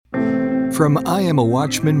From I Am a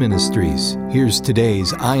Watchman Ministries, here's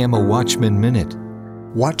today's I Am a Watchman Minute.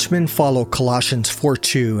 Watchmen follow Colossians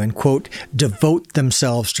 4:2 and, quote, devote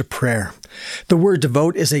themselves to prayer. The word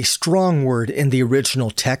devote is a strong word in the original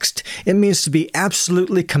text. It means to be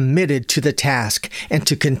absolutely committed to the task and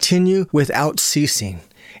to continue without ceasing.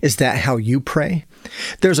 Is that how you pray?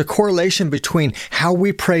 There's a correlation between how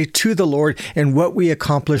we pray to the Lord and what we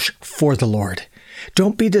accomplish for the Lord.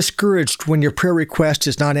 Don't be discouraged when your prayer request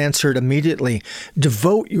is not answered immediately.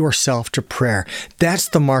 Devote yourself to prayer. That's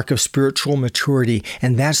the mark of spiritual maturity,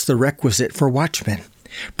 and that's the requisite for watchmen.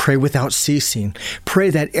 Pray without ceasing. Pray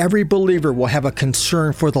that every believer will have a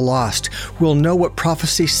concern for the lost, will know what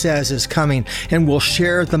prophecy says is coming, and will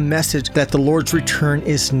share the message that the Lord's return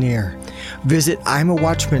is near. Visit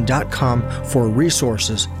imawatchman.com for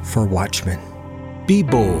resources for watchmen. Be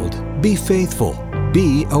bold, be faithful,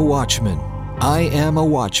 be a watchman.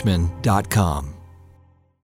 IamAWatchman.com